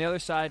 And on the other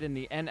side, in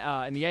the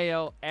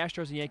AL,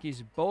 Astros and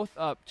Yankees both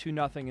up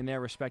 2-0 in their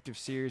respective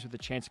series with a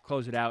chance to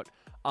close it out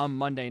on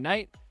Monday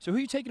night. So who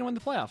are you taking to win the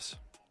playoffs?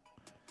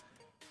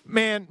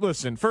 Man,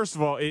 listen, first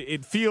of all,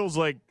 it feels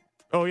like,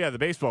 oh, yeah, the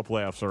baseball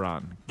playoffs are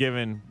on,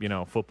 given,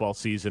 football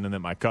season and that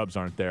my Cubs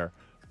aren't there.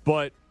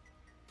 But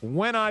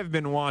when I've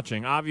been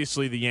watching,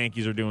 obviously the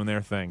Yankees are doing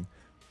their thing,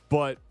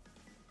 but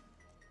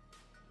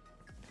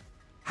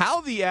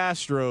how the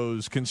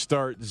Astros can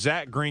start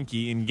Zach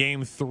Greinke in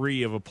Game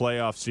 3 of a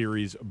playoff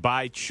series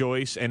by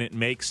choice and it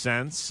makes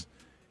sense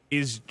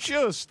is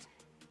just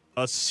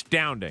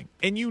astounding.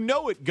 And you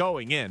know it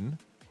going in,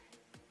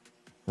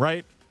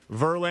 right?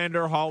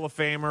 Verlander, Hall of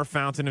Famer,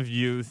 fountain of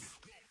youth.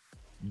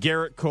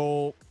 Garrett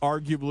Cole,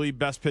 arguably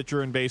best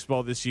pitcher in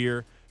baseball this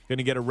year. Going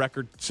to get a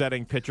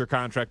record-setting pitcher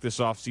contract this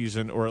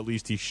offseason, or at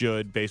least he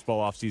should. Baseball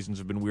offseasons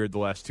have been weird the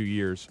last 2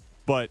 years.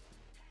 But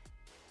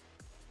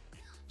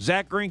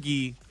Zach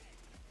Greinke,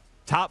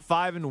 top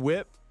 5 in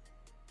WHIP,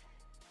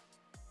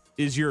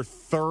 is your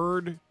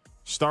third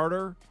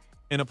starter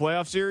in a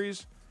playoff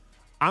series.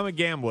 I'm a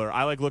gambler.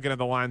 I like looking at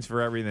the lines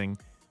for everything.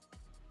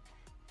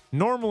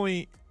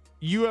 Normally,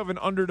 you have an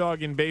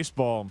underdog in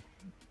baseball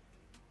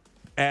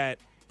at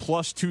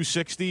plus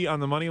 260 on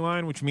the money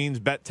line, which means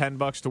bet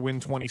 $10 to win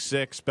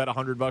 26, bet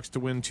 $100 to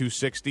win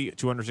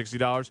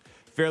 $260.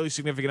 Fairly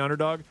significant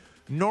underdog.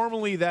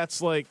 Normally,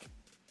 that's like,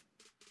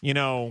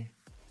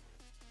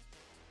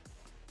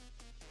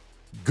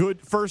 good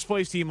first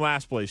place team,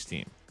 last place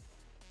team.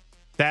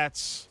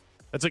 That's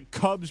like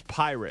Cubs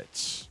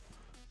Pirates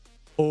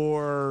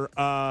or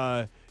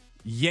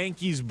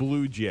Yankees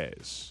Blue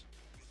Jays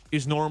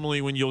is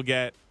normally when you'll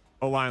get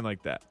a line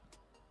like that.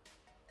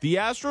 The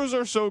Astros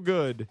are so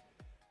good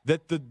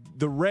that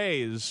the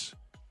Rays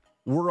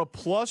were a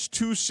plus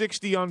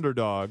 260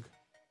 underdog.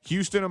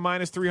 Houston a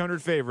minus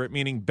 300 favorite,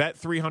 meaning bet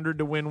 300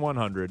 to win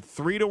 100.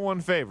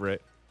 3-1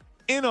 favorite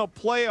in a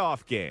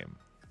playoff game.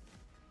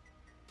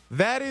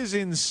 That is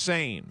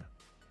insane.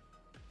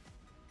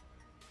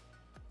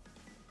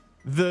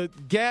 The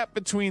gap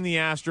between the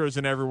Astros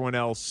and everyone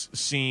else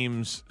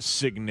seems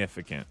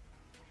significant.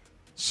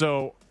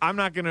 So I'm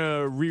not going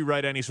to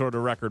rewrite any sort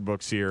of record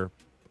books here.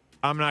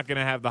 I'm not going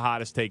to have the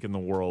hottest take in the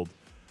world.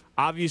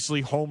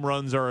 Obviously, home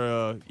runs are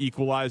a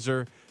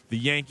equalizer. The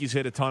Yankees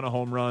hit a ton of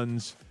home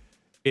runs.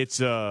 It's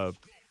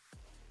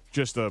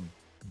just a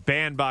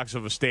bandbox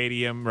of a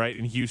stadium, right,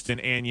 in Houston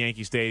and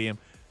Yankee Stadium.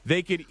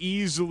 They could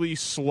easily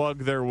slug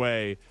their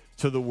way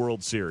to the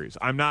World Series.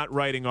 I'm not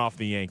writing off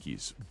the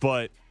Yankees,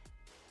 but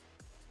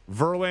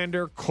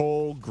Verlander,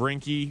 Cole,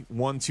 Greinke,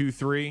 1, 2,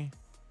 3.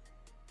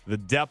 The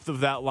depth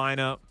of that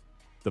lineup,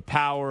 the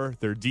power,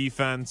 their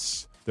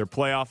defense, their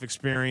playoff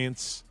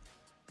experience.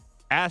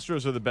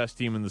 Astros are the best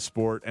team in the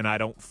sport, and I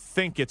don't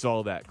think it's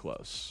all that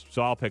close.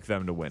 So I'll pick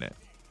them to win it.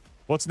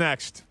 What's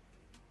next?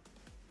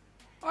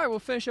 All right, we'll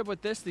finish up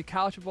with this. The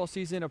college football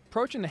season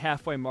approaching the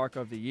halfway mark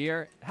of the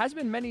year. It has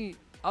been many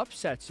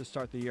upsets to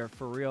start the year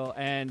for real,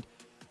 and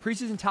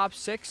preseason top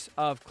 6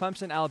 of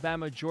Clemson,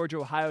 Alabama, Georgia,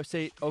 Ohio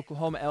State,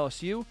 Oklahoma,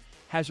 LSU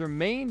has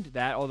remained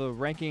that, although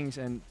rankings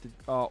and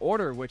the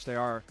order in which they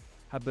are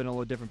have been a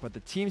little different, but the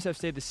teams have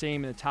stayed the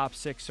same in the top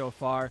 6 so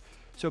far.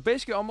 So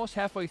basically almost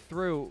halfway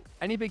through.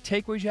 Any big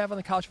takeaways you have on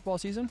the college football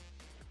season?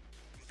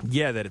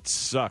 Yeah, that it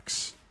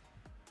sucks.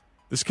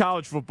 This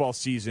college football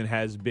season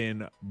has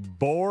been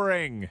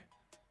boring.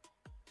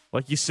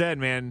 Like you said,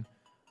 man,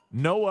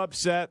 no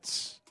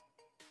upsets.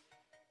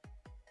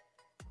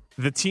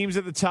 The teams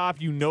at the top,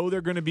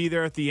 they're going to be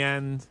there at the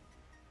end.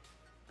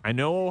 I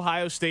know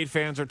Ohio State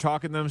fans are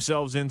talking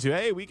themselves into,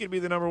 hey, we could be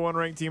the number 1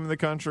 ranked team in the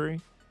country.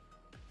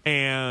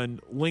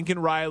 And Lincoln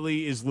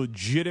Riley is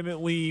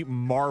legitimately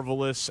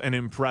marvelous and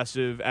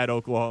impressive at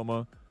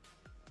Oklahoma.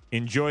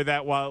 Enjoy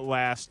that while it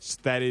lasts.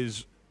 That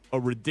is a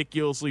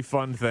ridiculously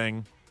fun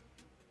thing.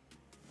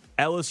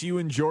 LSU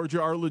and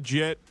Georgia are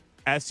legit.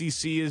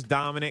 SEC is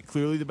dominant.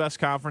 Clearly the best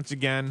conference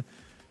again.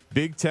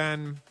 Big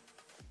Ten,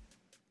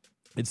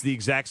 it's the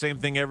exact same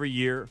thing every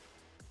year.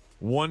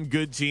 One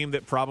good team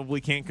that probably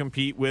can't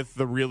compete with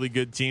the really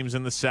good teams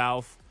in the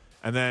South,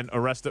 and then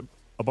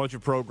a bunch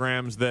of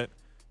programs that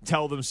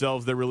tell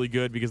themselves they're really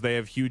good because they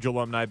have huge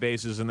alumni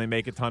bases and they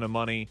make a ton of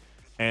money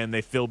and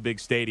they fill big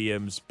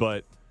stadiums,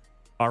 but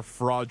are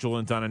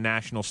fraudulent on a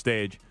national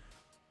stage.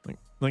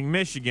 Like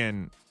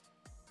Michigan,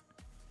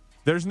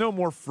 there's no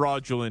more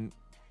fraudulent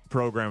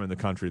program in the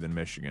country than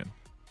Michigan.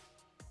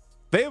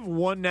 They have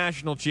won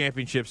national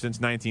championship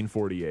since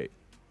 1948,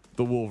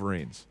 the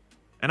Wolverines.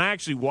 And I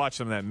actually watched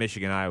some of that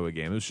Michigan-Iowa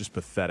game. It was just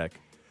pathetic.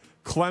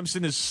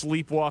 Clemson is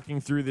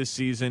sleepwalking through this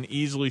season.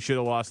 Easily should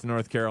have lost to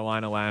North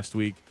Carolina last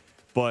week.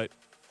 But,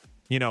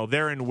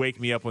 they're in wake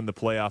me up when the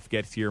playoff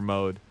gets here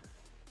mode.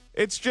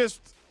 It's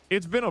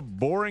been a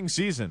boring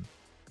season.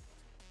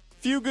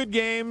 Few good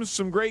games,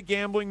 some great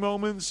gambling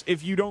moments.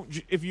 If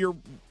you're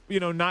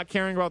not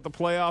caring about the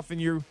playoff and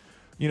you're,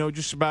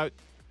 just about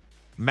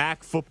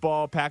MAC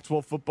football,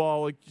 Pac-12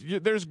 football. Like,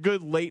 there's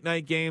good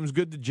late-night games,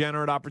 good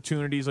degenerate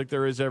opportunities like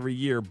there is every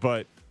year,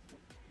 but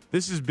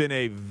this has been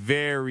a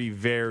very,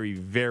 very,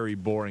 very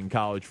boring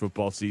college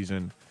football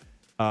season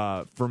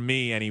for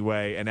me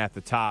anyway, and at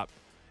the top.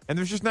 And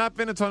there's just not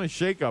been a ton of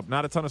shakeup,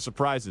 not a ton of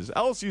surprises.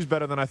 LSU's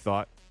better than I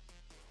thought.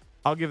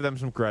 I'll give them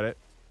some credit.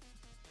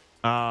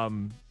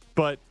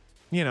 But,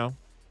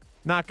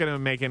 not going to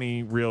make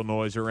any real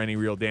noise or any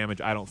real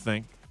damage, I don't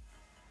think.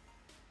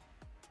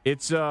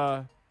 It's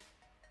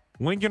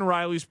Lincoln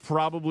Riley's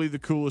probably the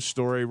coolest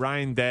story.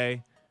 Ryan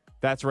Day,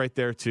 that's right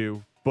there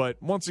too.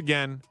 But once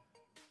again,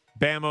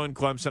 Bama and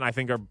Clemson, I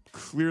think, are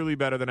clearly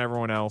better than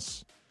everyone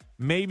else.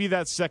 Maybe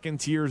that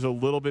second tier is a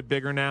little bit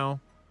bigger now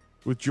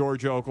with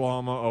Georgia,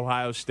 Oklahoma,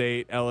 Ohio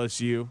State,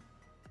 LSU.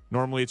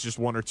 Normally it's just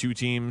one or two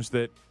teams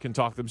that can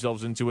talk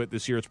themselves into it.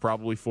 This year it's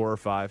probably 4 or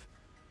 5.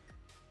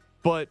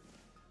 But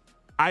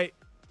I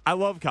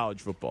love college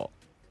football.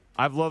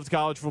 I've loved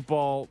college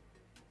football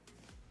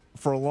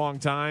for a long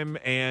time,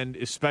 and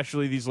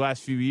especially these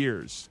last few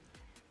years.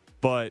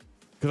 But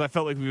because I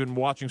felt like we've been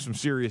watching some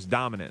serious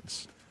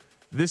dominance.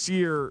 This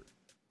year,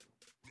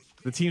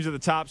 the teams at the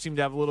top seem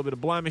to have a little bit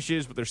of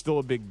blemishes, but there's still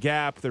a big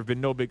gap. There have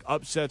been no big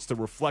upsets to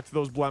reflect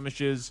those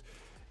blemishes.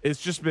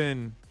 It's just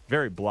been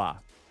very blah.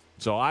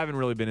 So I haven't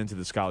really been into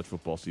this college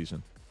football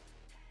season.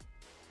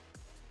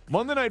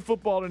 Monday Night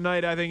Football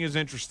tonight, I think, is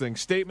interesting.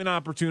 Statement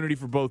opportunity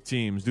for both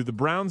teams. Do the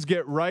Browns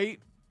get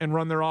right and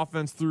run their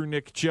offense through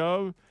Nick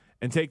Chubb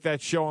and take that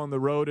show on the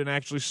road and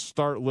actually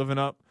start living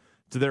up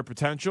to their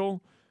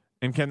potential?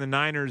 And can the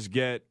Niners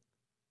get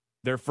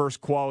their first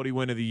quality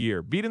win of the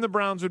year? Beating the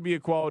Browns would be a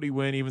quality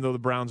win, even though the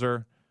Browns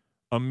are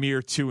a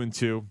mere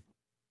 2-2.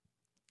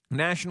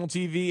 National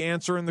TV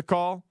answering the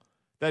call,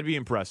 that'd be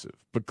impressive.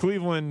 But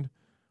Cleveland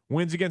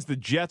wins against the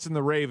Jets and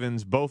the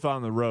Ravens, both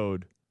on the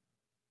road.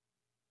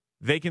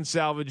 They can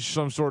salvage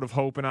some sort of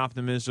hope and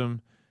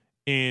optimism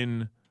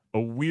in a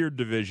weird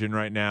division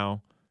right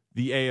now,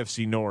 the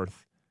AFC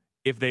North,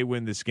 if they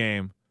win this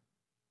game,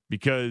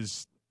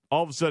 because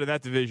all of a sudden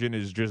that division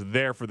is just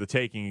there for the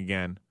taking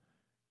again.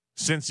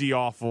 Cincy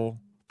awful,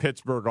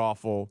 Pittsburgh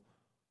awful,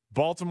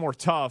 Baltimore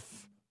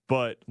tough,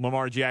 but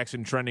Lamar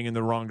Jackson trending in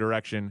the wrong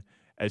direction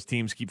as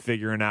teams keep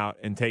figuring out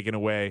and taking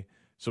away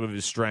some of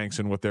his strengths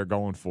and what they're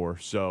going for.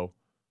 So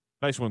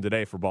nice one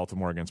today for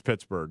Baltimore against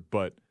Pittsburgh,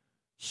 but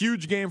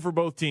huge game for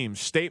both teams.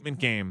 Statement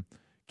game.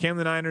 Can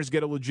the Niners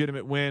get a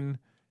legitimate win?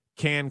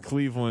 Can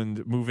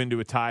Cleveland move into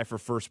a tie for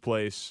first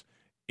place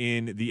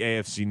in the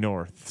AFC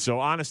North? So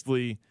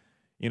honestly,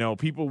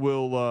 people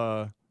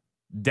will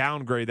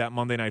downgrade that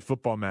Monday Night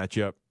Football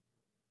matchup.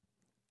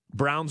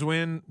 Browns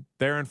win,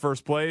 they're in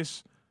first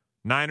place.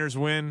 Niners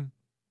win,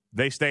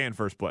 they stay in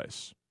first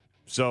place.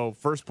 So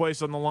first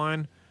place on the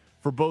line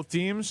for both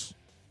teams.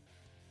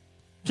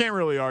 Can't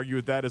really argue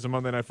with that as a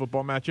Monday Night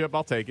Football matchup.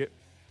 I'll take it.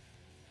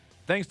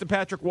 Thanks to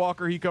Patrick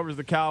Walker. He covers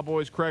the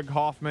Cowboys. Craig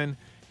Hoffman,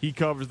 he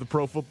covers the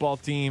pro football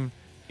team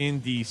in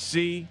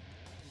D.C.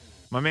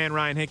 My man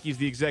Ryan Hickey is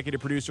the executive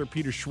producer.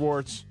 Peter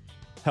Schwartz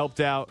helped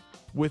out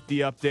with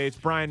the updates.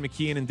 Brian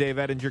McKeon and Dave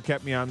Ettinger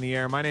kept me on the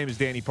air. My name is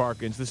Danny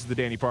Parkins. This is the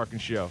Danny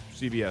Parkins Show,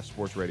 CBS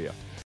Sports Radio.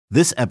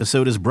 This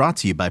episode is brought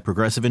to you by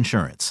Progressive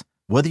Insurance.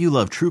 Whether you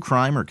love true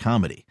crime or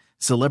comedy,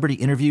 celebrity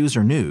interviews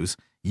or news,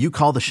 you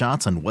call the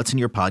shots on what's in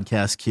your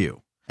podcast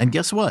queue. And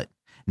guess what?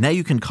 Now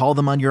you can call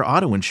them on your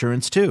auto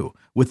insurance too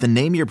with the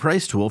Name Your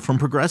Price tool from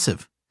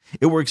Progressive.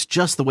 It works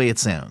just the way it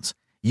sounds.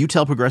 You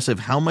tell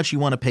Progressive how much you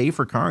want to pay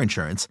for car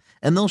insurance,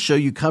 and they'll show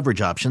you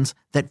coverage options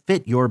that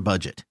fit your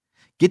budget.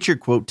 Get your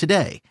quote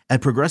today at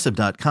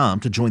Progressive.com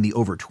to join the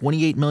over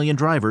 28 million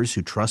drivers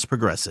who trust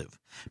Progressive.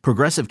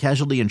 Progressive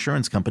Casualty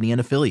Insurance Company and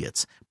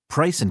Affiliates.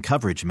 Price and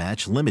coverage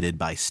match limited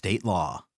by state law.